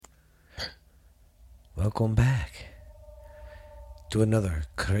Welcome back to another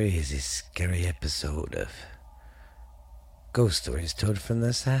crazy, scary episode of Ghost Stories Told from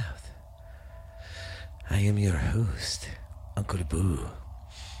the South. I am your host, Uncle Boo.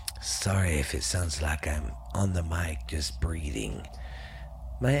 Sorry if it sounds like I'm on the mic just breathing.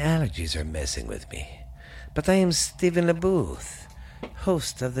 My allergies are messing with me. But I am Stephen LeBooth,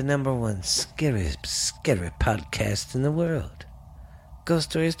 host of the number one scary podcast in the world,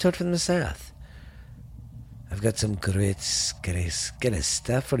 Ghost Stories Told from the South. I've got some great, scary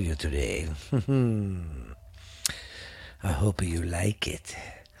stuff for you today. I hope you like it.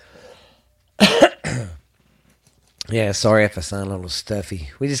 Yeah, sorry if I sound a little stuffy.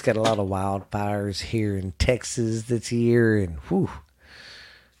 We just got a lot of wildfires here in Texas this year, and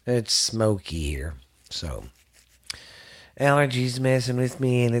it's smoky here. So, allergies messing with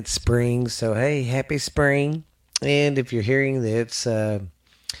me, and it's spring. So, hey, happy spring. And if you're hearing this,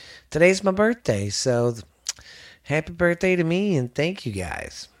 today's my birthday. So, happy birthday to me, and thank you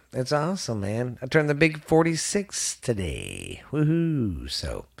guys. That's awesome, man. I turned the big 46 today. Woohoo.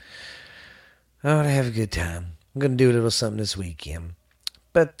 So, I want to have a good time. I'm going to do a little something this weekend.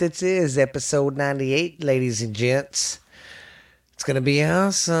 But this is episode 98, ladies and gents. It's going to be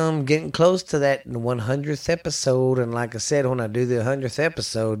awesome. Getting close to that 100th episode. And like I said, when I do the 100th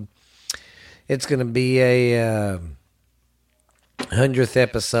episode, it's going to be a 100th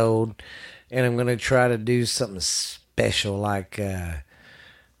episode. And I'm going to try to do something special, like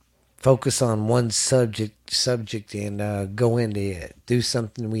focus on one subject and go into it. Do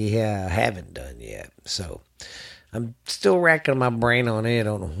something we haven't done yet. So I'm still racking my brain on it,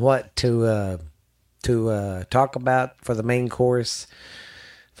 on what to talk about for the main course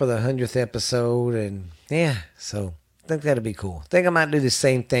for the 100th episode. And yeah, so I think that'll be cool. I think I might do the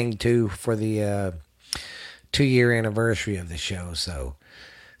same thing too for the 2-year anniversary of the show. So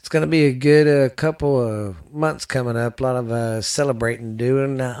it's going to be a good couple of months coming up. A lot of celebrating to do.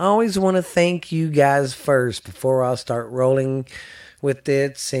 And I always want to thank you guys first before I start rolling with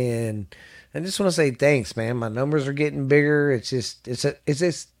this. And I just want to say thanks, man. My numbers are getting bigger. It's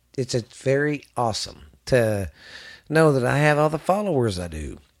very awesome to know that I have all the followers I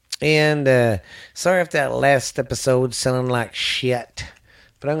do. And sorry if that last episode sounded like shit.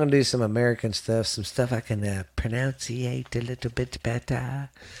 But I'm going to do some American stuff, some stuff I can pronunciate a little bit better.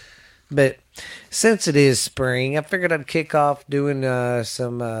 But since it is spring, I figured I'd kick off doing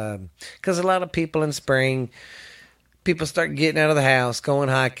some, because a lot of people in spring, people start getting out of the house, going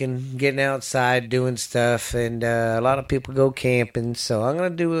hiking, getting outside, doing stuff, and a lot of people go camping. So I'm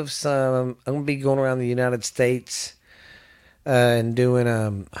going to be going around the United States and doing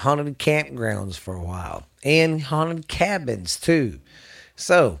haunted campgrounds for a while, and haunted cabins too.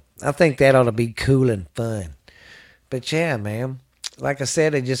 So, I think that ought to be cool and fun. But yeah, man, like I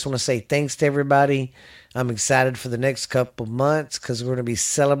said, I just want to say thanks to everybody. I'm excited for the next couple months because we're going to be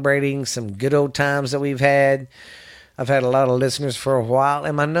celebrating some good old times that we've had. I've had a lot of listeners for a while,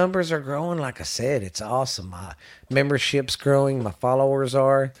 and my numbers are growing. Like I said, it's awesome. My membership's growing. My followers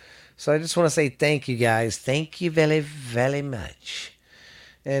are. So I just want to say thank you, guys. Thank you very, very much.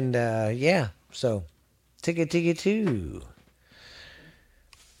 And yeah, so tiggy too.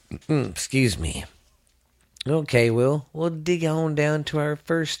 Excuse me. Okay, we'll dig on down to our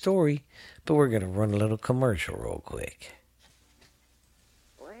first story, but we're going to run a little commercial real quick.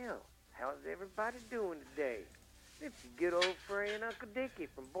 Well, how's everybody doing today? It's your good old friend Uncle Dickie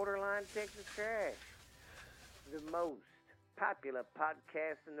from Borderline Texas Trash. The most popular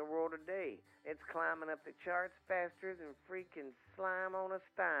podcast in the world today. It's climbing up the charts faster than freaking slime on a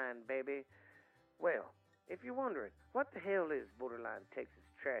stein, baby. Well, if you're wondering, what the hell is Borderline Texas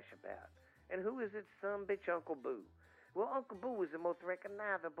Trash about? And who is its bitch Uncle Boo? Well, Uncle Boo is the most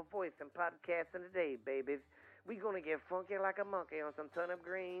recognizable voice in podcasting today, babies. We gonna get funky like a monkey on some turnip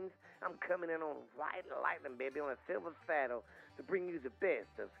greens. I'm coming in on white lightning, baby, on a silver saddle to bring you the best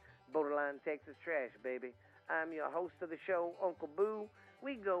of Borderline Texas Trash, baby. I'm your host of the show, Uncle Boo.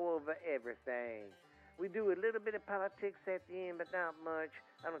 We go over everything. We do a little bit of politics at the end, but not much.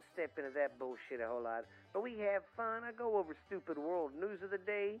 I don't step into that bullshit a whole lot. But we have fun. I go over stupid world news of the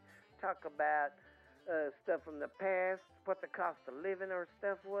day, talk about stuff from the past, what the cost of living or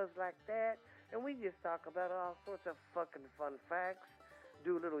stuff was like that. And we just talk about all sorts of fucking fun facts,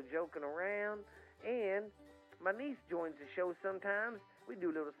 do a little joking around. And my niece joins the show sometimes. We do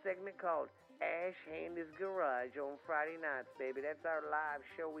a little segment called Ash Handy's Garage on Friday nights, baby. That's our live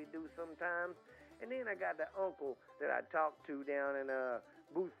show we do sometimes. And then I got the uncle that I talk to down in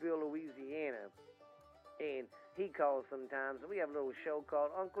Boothville, Louisiana. And he calls sometimes. And we have a little show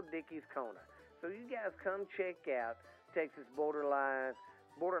called Uncle Dickie's Corner. So you guys come check out Texas Borderline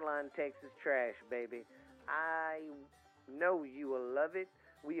Borderline Texas Trash, baby. I know you will love it.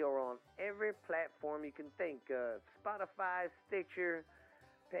 We are on every platform you can think of. Spotify, Stitcher,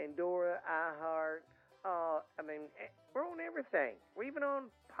 Pandora, iHeart. We're on everything. We're even on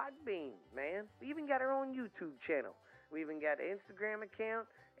Podbean, man. We even got our own YouTube channel. We even got an Instagram account,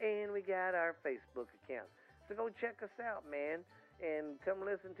 and we got our Facebook account. So go check us out, man, and come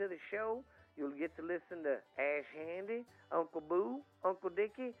listen to the show. You'll get to listen to Ash Handy, Uncle Boo, Uncle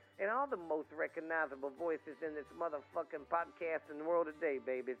Dickie, and all the most recognizable voices in this motherfucking podcasting world today,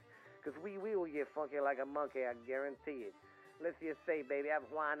 babies. Because we will get funky like a monkey, I guarantee it. Let's just say, baby, I've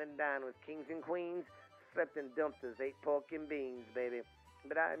wined and dined with kings and queens, slept in dumpsters, ate pork and beans, baby.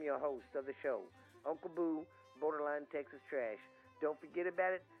 But I am your host of the show, Uncle Boo, Borderline Texas Trash. Don't forget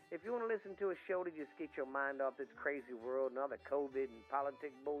about it. If you want to listen to a show to just get your mind off this crazy world and all the COVID and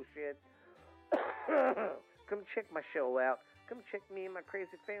politics bullshit, come check my show out. Come check me and my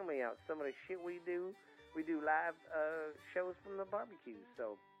crazy family out. Some of the shit we do live shows from the barbecue.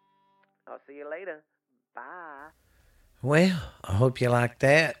 So I'll see you later. Bye. Well, I hope you like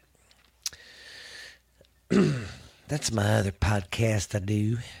that. That's my other podcast I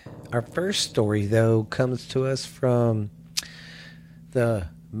do. Our first story, though, comes to us from the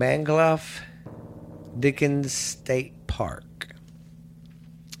Mangloff Dickens State Park.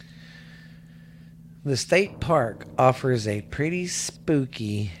 The state park offers a pretty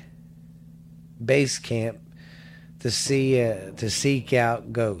spooky base camp to seek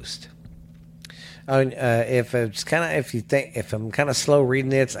out ghosts. If I'm kind of slow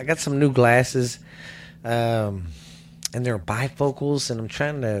reading this, I got some new glasses, and they're bifocals, and I'm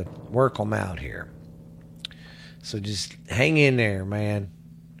trying to work them out here. So just hang in there, man.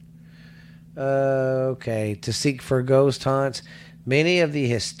 Okay, to seek for ghost hunts. Many of the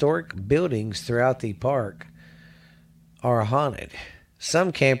historic buildings throughout the park are haunted.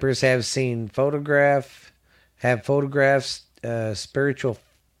 Some campers have photographed spiritual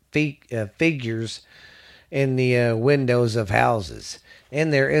figures in the windows of houses.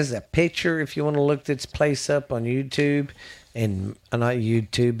 And there is a picture, if you want to look this place up on YouTube, and not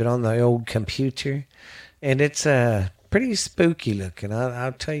YouTube, but on the old computer. And it's pretty spooky looking,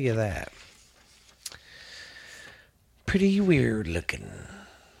 I'll tell you that. Pretty weird looking.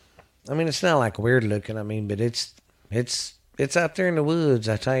 I mean, it's not like weird looking, but it's out there in the woods,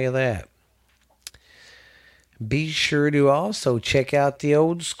 I tell you that. Be sure to also check out the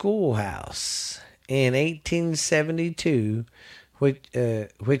old schoolhouse in 1872,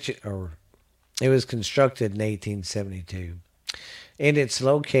 it was constructed in 1872, and it's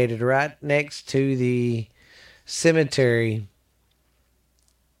located right next to the cemetery,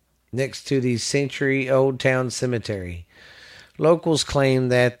 next to the Century Old Town Cemetery. Locals claim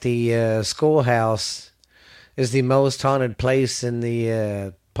that the schoolhouse is the most haunted place in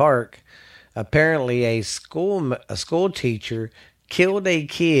the park. Apparently, a school teacher killed a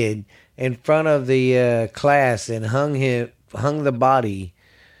kid in front of the class and hung the body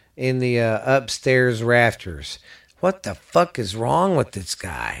in the upstairs rafters. What the fuck is wrong with this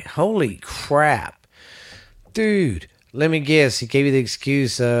guy? Holy crap. Dude, let me guess. He gave you the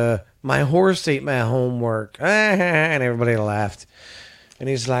excuse, my horse ate my homework. And everybody laughed. And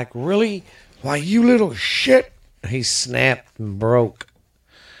he's like, really? Why, you little shit. He snapped and broke.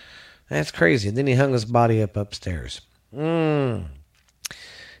 That's crazy. And then he hung his body up upstairs. If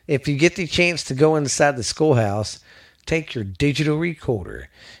you get the chance to go inside the schoolhouse, take your digital recorder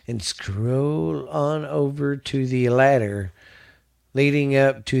and scroll on over to the ladder leading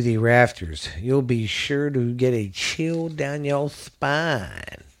up to the rafters. You'll be sure to get a chill down your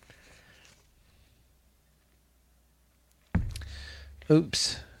spine.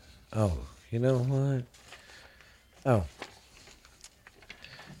 Oops. Oh, you know what? Oh.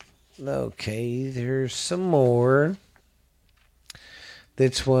 Okay, there's some more.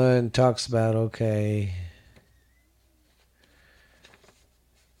 This one talks about, okay.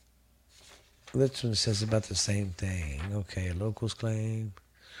 This one says about the same thing. Okay, locals claim.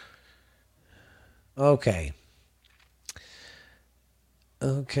 Okay.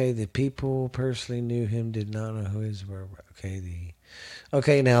 Okay, the people personally knew him, did not know who his were.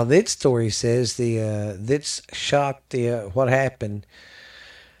 Okay, now this story says this shocked what happened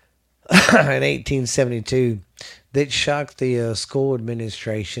in 1872. That shocked the school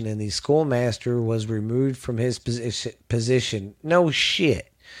administration, and the schoolmaster was removed from his position. No shit.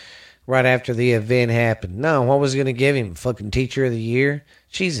 Right after the event happened. No, what was going to give him? Fucking teacher of the year?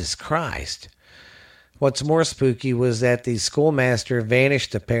 Jesus Christ. What's more spooky was that the schoolmaster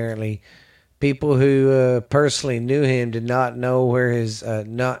vanished, apparently. People who personally knew him did not know his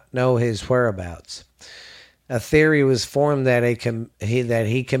whereabouts. A theory was formed that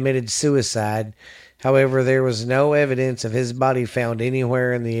he committed suicide. However, there was no evidence of his body found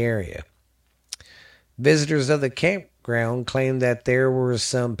anywhere in the area. Visitors of the campground claimed that there were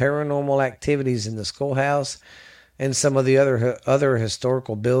some paranormal activities in the schoolhouse and some of the other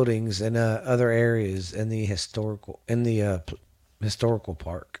historical buildings and other areas in the historical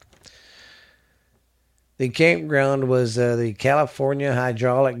park. The campground was the California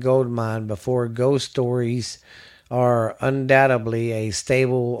hydraulic gold mine. Before ghost stories are undoubtedly a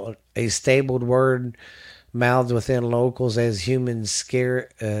stabled word mouthed within locals, as human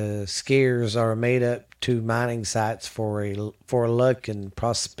scares are made up to mining sites for luck and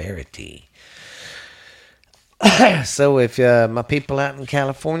prosperity. So if my people out in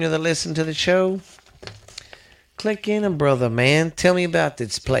California that listen to the show, click in, and brother, man, tell me about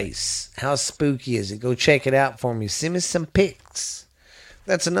this place. How spooky is it? Go check it out for me. Send me some pics.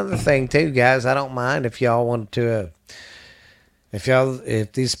 That's another thing too, guys. I don't mind if y'all want to.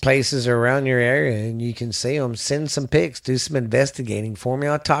 If these places are around your area and you can see them, send some pics. Do some investigating for me.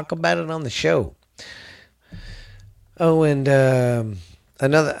 I'll talk about it on the show. Oh, and I'm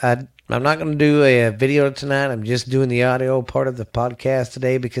not going to do a video tonight. I'm just doing the audio part of the podcast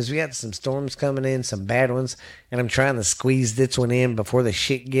today because we got some storms coming in, some bad ones, and I'm trying to squeeze this one in before the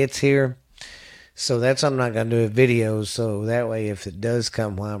shit gets here. So that's why I'm not going to do a video. So that way, if it does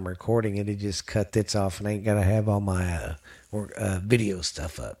come while I'm recording it, just cut this off and I ain't got to have all my video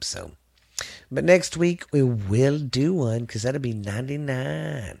stuff up. So, but next week we will do one because that'll be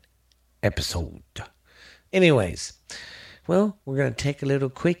 99 episode. Anyways, well, we're going to take a little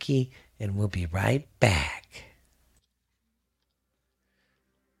quickie and we'll be right back.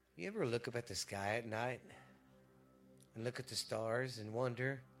 You ever look up at the sky at night and look at the stars and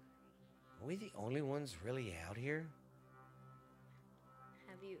wonder, are we the only ones really out here?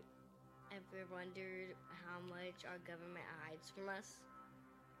 Have you ever wondered how much our government hides from us?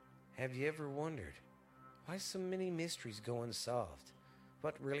 Have you ever wondered why so many mysteries go unsolved?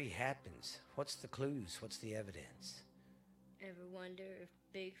 What really happens? What's the clues? What's the evidence? Ever wonder if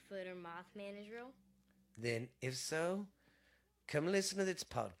Bigfoot or Mothman is real? Then, if so, come listen to this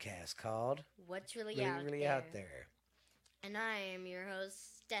podcast called What's Really Out There? And I am your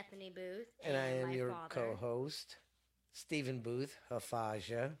host, Stephanie Booth. And I am your co-host, Stephen Booth,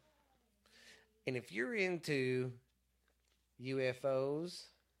 Hafaja. And if you're into UFOs,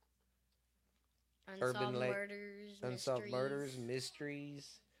 unsolved murders,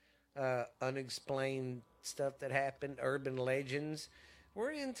 mysteries, unexplained stuff that happened, urban legends,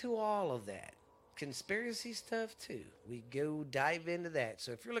 we're into all of that. Conspiracy stuff too. We go dive into that.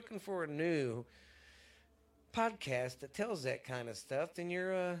 So if you're looking for a new podcast that tells that kind of stuff, then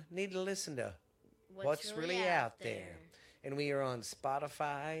you need to listen to What's Really Out There. And we are on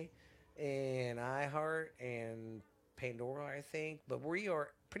Spotify and iHeart and Pandora, I think. But we are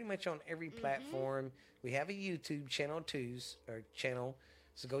pretty much on every platform. We have a YouTube channel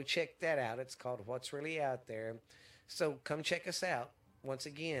so go check that out. It's called What's Really Out There. So come check us out. Once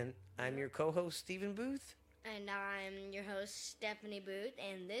again, I'm your co-host, Stephen Booth. And I'm your host, Stephanie Booth.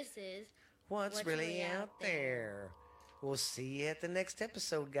 And this is What's really out there. We'll see you at the next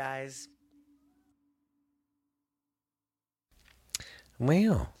episode, guys.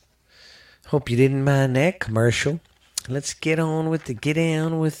 Well, hope you didn't mind that commercial. Let's get down with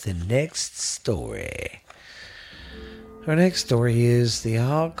the next story. Our next story is the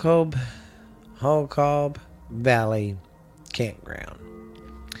Hog Valley Campground.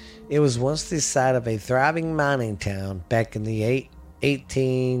 It was once the site of a thriving mining town back in the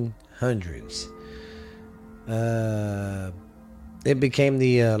 1800s. It became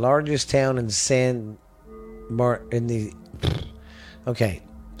the largest town in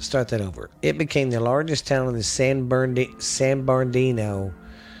It became the largest town in the San Bernardino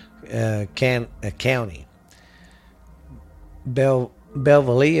County.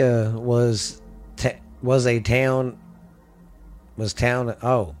 Belvalia was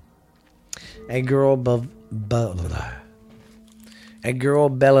a girl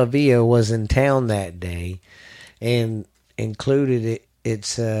Bellavia was in town that day and included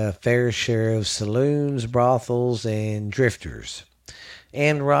its fair share of saloons, brothels, and drifters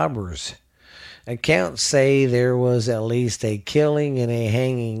and robbers. Accounts say there was at least a killing and a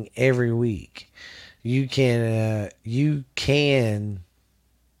hanging every week. You can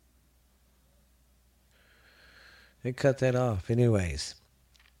they cut that off. Anyways,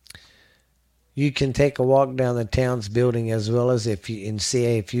 you can take a walk down the town's building as well as see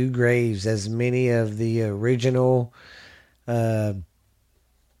a few graves, as many of the original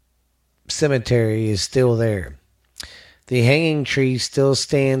cemetery is still there. The hanging tree still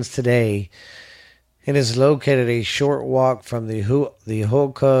stands today It is located a short walk from the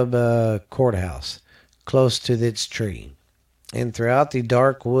Holcub Courthouse, close to its tree. And throughout the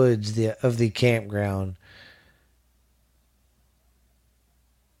dark woods of the campground,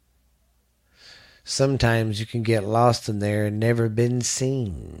 sometimes you can get lost in there and never been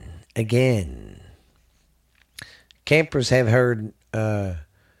seen again. Campers have heard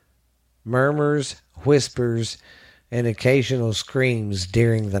murmurs, whispers, and occasional screams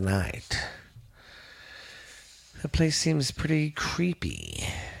during the night. The place seems pretty creepy.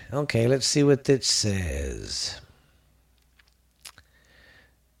 Okay, let's see what it says.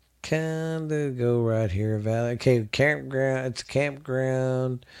 Kinda go right here, Valley. Okay, campground. It's a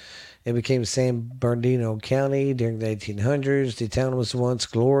campground. It became San Bernardino County during the 1800s. The town was once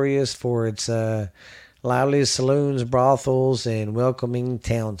glorious for its lively saloons, brothels, and welcoming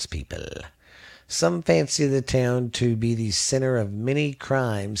townspeople. Some fancy the town to be the center of many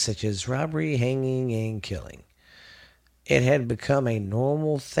crimes such as robbery, hanging, and killing. It had become a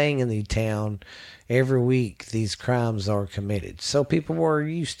normal thing in the town. Every week these crimes are committed, so people were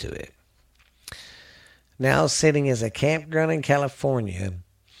used to it. Now sitting as a campground in California,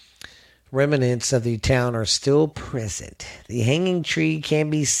 remnants of the town are still present. The hanging tree can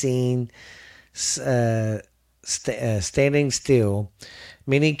be seen standing still.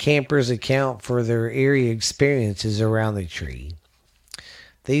 Many campers account for their eerie experiences around the tree.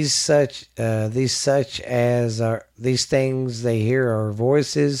 These things they hear are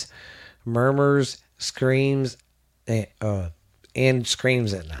voices, murmurs, screams, and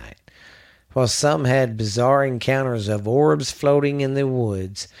screams at night. While some had bizarre encounters of orbs floating in the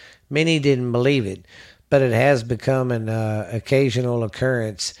woods, many didn't believe it, but it has become an occasional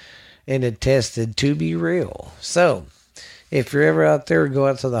occurrence and attested to be real. So, if you're ever out there, go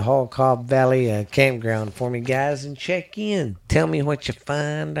out to the Holcomb Valley campground for me, guys, and check in. Tell me what you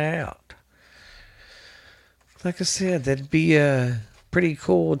find out. Like I said, that'd be pretty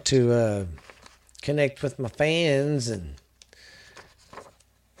cool to connect with my fans and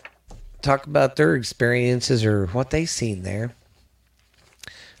talk about their experiences or what they seen there.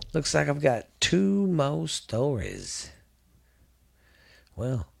 Looks like I've got 2 more stories.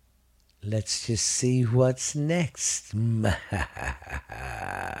 Well, let's just see what's next.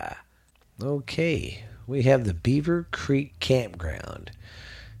 Okay, we have the Beaver Creek Campground.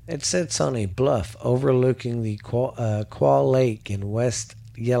 It sits on a bluff overlooking the Quail Lake in West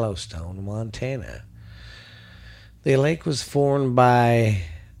Yellowstone, Montana. The lake was formed by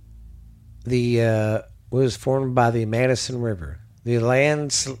the Madison River. The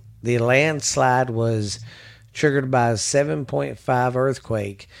landslide was triggered by a 7.5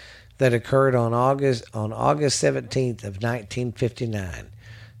 earthquake that occurred on August 17th of 1959.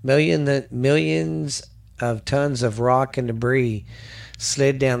 Millions of tons of rock and debris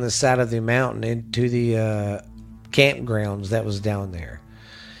slid down the side of the mountain into the campgrounds that was down there.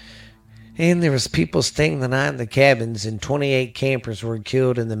 And there was people staying the night in the cabins, and 28 campers were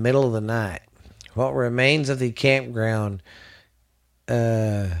killed in the middle of the night. What remains of the campground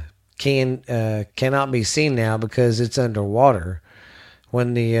cannot be seen now because it's underwater.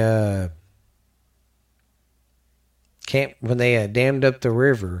 When they dammed up the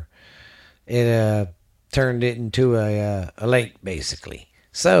river, it turned it into a lake, basically.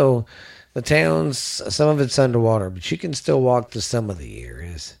 So the town's, some of it's underwater, but you can still walk to some of the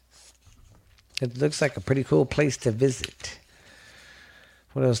areas. It looks like a pretty cool place to visit.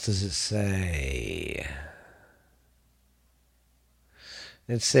 What else does it say?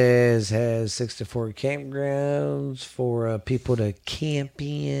 It says has 64 campgrounds for people to camp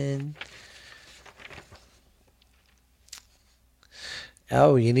in.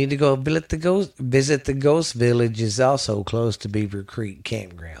 Oh, you need to go visit the Ghost Village is also close to Beaver Creek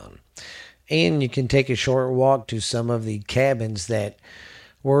Campground. And you can take a short walk to some of the cabins that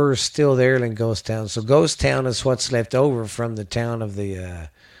were still there in Ghost Town. So Ghost Town is what's left over from the town of the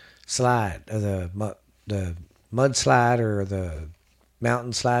slide, or the mudslide, or the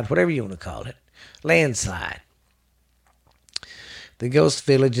mountain slide, whatever you want to call it. Landslide. The Ghost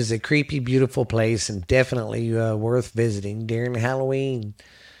Village is a creepy, beautiful place and definitely worth visiting during Halloween.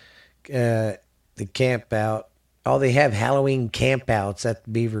 The camp out. Oh, they have Halloween campouts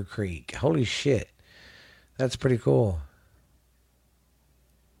at Beaver Creek. Holy shit. That's pretty cool.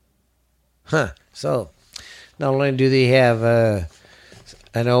 Huh. So, not only do they have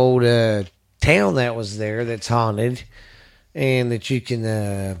an old town that was there that's haunted and that you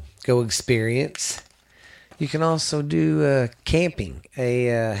can go experience, you can also do camping, a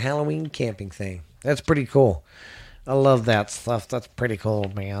Halloween camping thing. That's pretty cool. I love that stuff. That's pretty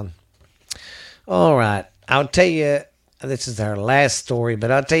cool, man. All right. I'll tell you, this is our last story, but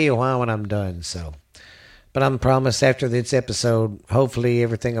I'll tell you why when I'm done. So, But I'm promised after this episode, hopefully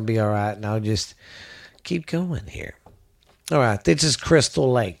everything will be all right, and I'll just keep going here. All right, this is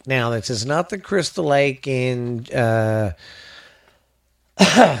Crystal Lake. Now, this is not the Crystal Lake in Friday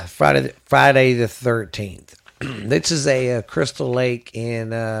the 13th. This is a Crystal Lake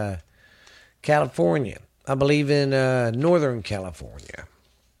in California. I believe in Northern California.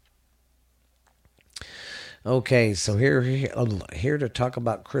 Okay, so here to talk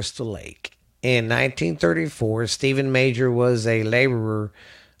about Crystal Lake. In 1934, Stephen Major was a laborer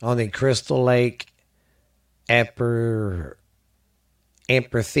on the Crystal Lake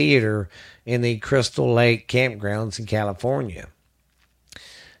amphitheater in the Crystal Lake campgrounds in California.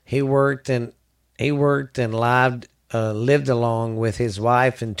 He worked and lived along with his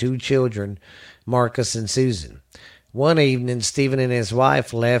wife and two children, Marcus and Susan. One evening, Stephen and his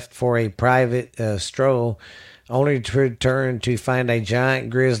wife left for a private stroll, only to return to find a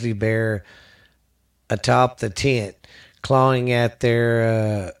giant grizzly bear atop the tent, clawing at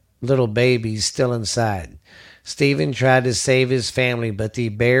their little babies still inside. Stephen tried to save his family, but the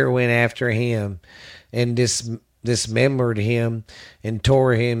bear went after him and dismembered him and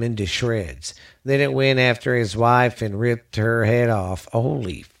tore him into shreds. Then it went after his wife and ripped her head off.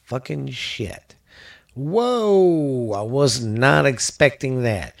 Holy fucking shit. Whoa, I was not expecting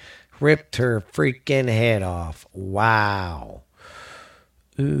that. Ripped her freaking head off. Wow.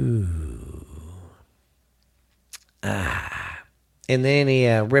 Ooh. And then he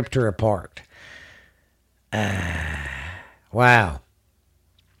ripped her apart. Wow.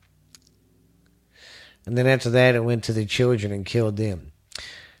 And then after that, it went to the children and killed them.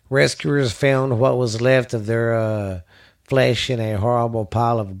 Rescuers found what was left of their flesh in a horrible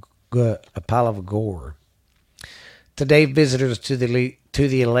pile of gore. Today, visitors to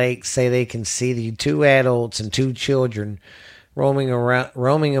the lake say they can see the two adults and two children roaming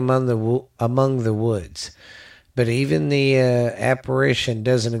among the woods. But even the apparition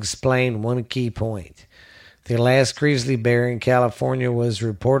doesn't explain one key point. The last grizzly bear in California was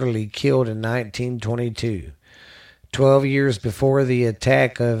reportedly killed in 1922. 12 years before the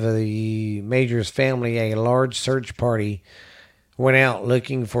attack of the Major's family, a large search party went out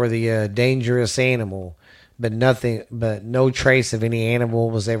looking for the dangerous animal, but no trace of any animal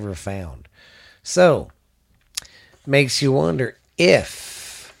was ever found. So, makes you wonder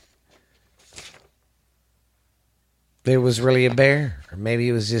if there was really a bear, or maybe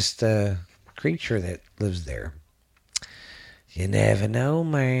it was just a creature that lives there. You never know,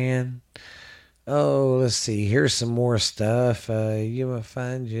 man. Oh, let's see. Here's some more stuff. You will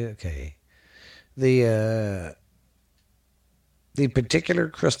find you. Okay. The particular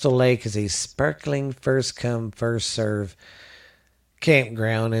Crystal Lake is a sparkling first come, first serve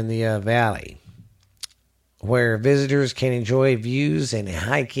campground in the valley, where visitors can enjoy views and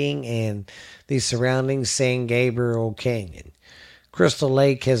hiking and the surrounding San Gabriel Canyon. Crystal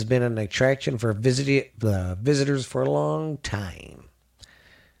Lake has been an attraction for visitors for a long time.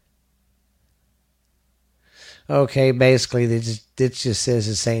 Okay, basically, this just says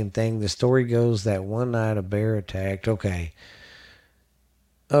the same thing. The story goes that one night a bear attacked. Okay,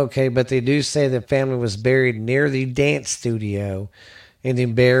 but they do say the family was buried near the dance studio, and the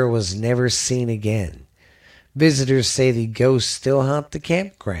bear was never seen again. Visitors say the ghosts still haunt the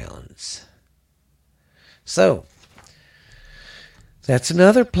campgrounds. So, that's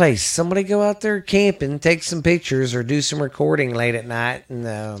another place. Somebody go out there camping, take some pictures, or do some recording late at night,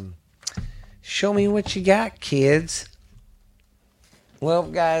 and show me what you got, kids. Well,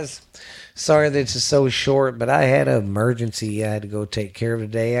 guys, sorry that this is so short, but I had an emergency I had to go take care of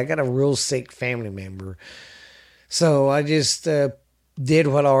today. I got a real sick family member. So I just did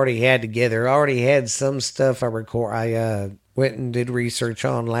what I already had together. I already had some stuff I went and did research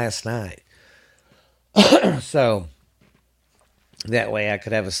on last night. So that way I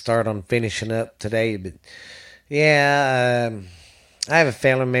could have a start on finishing up today. But yeah, I have a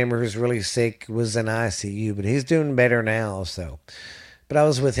family member who's really sick, was in ICU, but he's doing better now. So, but I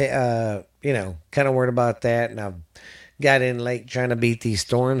was with, kind of worried about that, and I got in late trying to beat these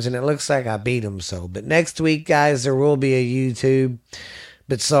storms, and it looks like I beat them. So, but next week, guys, there will be a YouTube.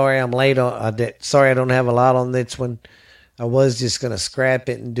 But sorry, I'm late on. Sorry, I don't have a lot on this one. I was just gonna scrap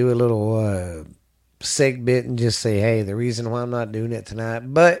it and do a little segment and just say, hey, the reason why I'm not doing it tonight,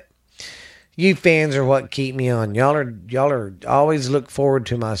 but you fans are what keep me on. Y'all are always look forward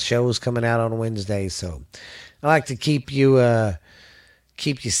to my shows coming out on Wednesday. So I like to keep you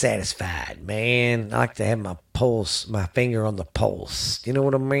satisfied, man. I like to have my finger on the pulse. You know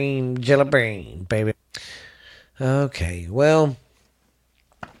what I mean? Jelly brain, baby. Okay, well,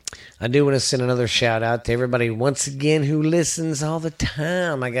 I do want to send another shout out to everybody once again who listens all the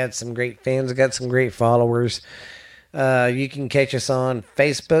time. I got some great fans. I got some great followers. You can catch us on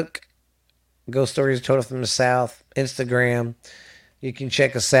Facebook, Ghost Stories Told from the South, Instagram. You can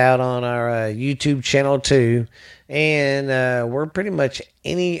check us out on our YouTube channel too. And we're pretty much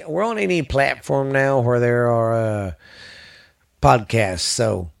we're on any platform now where there are podcasts.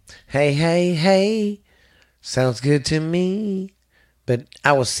 So, hey, sounds good to me. But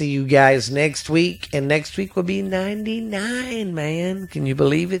I will see you guys next week. And next week will be 99, man. Can you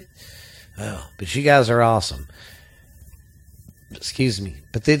believe it? Oh, but you guys are awesome. Excuse me.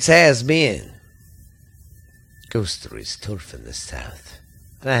 But this has been Ghost Stories Told from the South.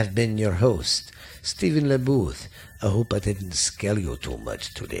 And I have been your host, Stephen LeBooth. I hope I didn't scare you too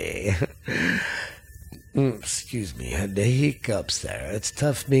much today. Excuse me, I had the hiccups there. It's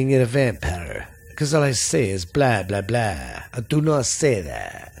tough being a vampire. Because all I say is blah, blah, blah. I do not say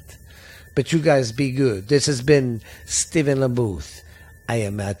that. But you guys be good. This has been Stephen LeBooth. I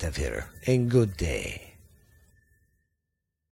am out of here. And good day.